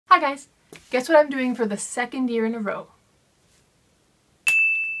Hi guys! Guess what I'm doing for the second year in a row?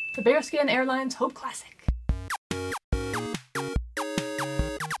 The Bearskin Airlines Hope Classic.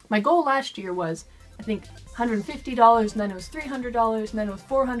 My goal last year was, I think, $150, and then it was $300, and then it was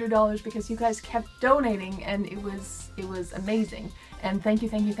 $400 because you guys kept donating, and it was amazing. And thank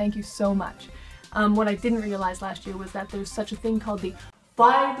you so much. What I didn't realize last year was that there's such a thing called the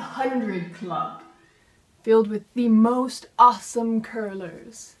 500 Club, filled with the most awesome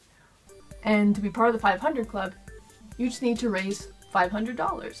curlers. And to be part of the 500 Club, you just need to raise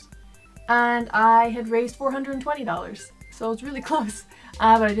 $500. And I had raised $420, so it's really close.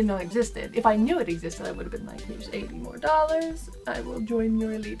 But I didn't know it existed. If I knew it existed, I would have been like, here's $80 more. I will join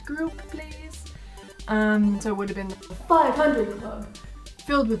your elite group, please. So it would have been the 500 Club,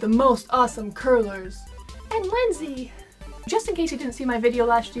 filled with the most awesome curlers. And Lindsay! Just in case you didn't see my video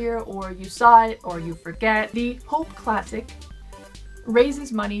last year, or you saw it, or you forget, the Hope Classic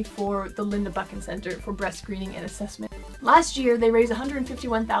raises money for the Linda Buchan Center for breast screening and assessment. Last year, they raised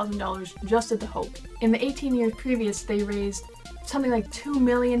 $151,000 just at the Hope. In the 18 years previous, they raised something like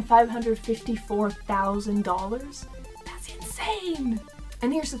 $2,554,000. That's insane!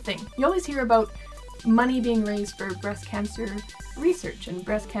 And here's the thing. You always hear about money being raised for breast cancer research and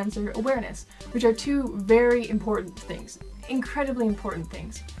breast cancer awareness, which are two very important things. Incredibly important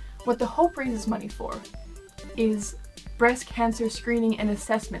things. What the Hope raises money for is breast cancer screening and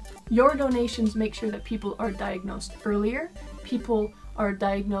assessment. Your donations make sure that people are diagnosed earlier, people are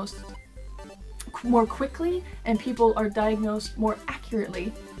diagnosed more quickly, and people are diagnosed more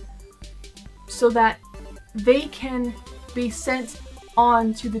accurately so that they can be sent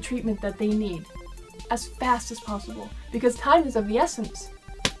on to the treatment that they need as fast as possible, because time is of the essence,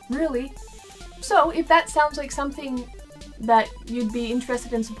 really. So if that sounds like something that you'd be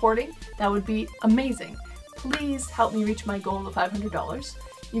interested in supporting, that would be amazing. Please help me reach my goal of $500.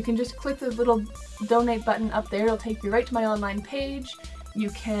 You can just click the little donate button up there. It'll take you right to my online page.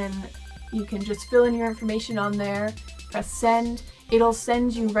 You can just fill in your information on there, press send. It'll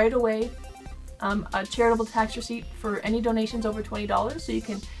send you right away a charitable tax receipt for any donations over $20, so you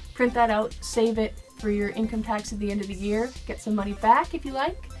can print that out, save it for your income tax at the end of the year, get some money back if you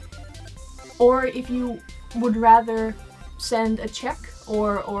like. Or if you would rather send a check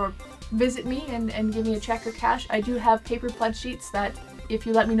or visit me and give me a check or cash, I do have paper pledge sheets that if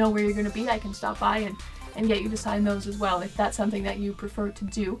you let me know where you're going to be, I can stop by and get you to sign those as well, if that's something that you prefer to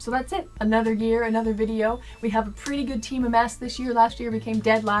do. So that's it. Another year, another video. We have a pretty good team amassed this year. Last year we came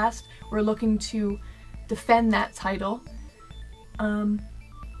dead last. We're looking to defend that title. And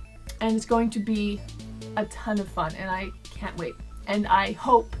it's going to be a ton of fun, and I can't wait. And I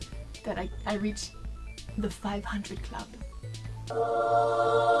hope that I reach the 500 Club.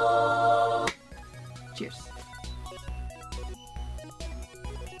 Cheers.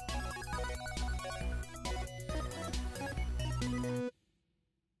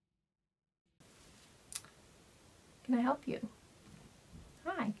 Can I help you?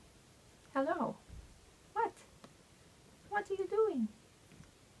 Hi. Hello. What? What are you doing?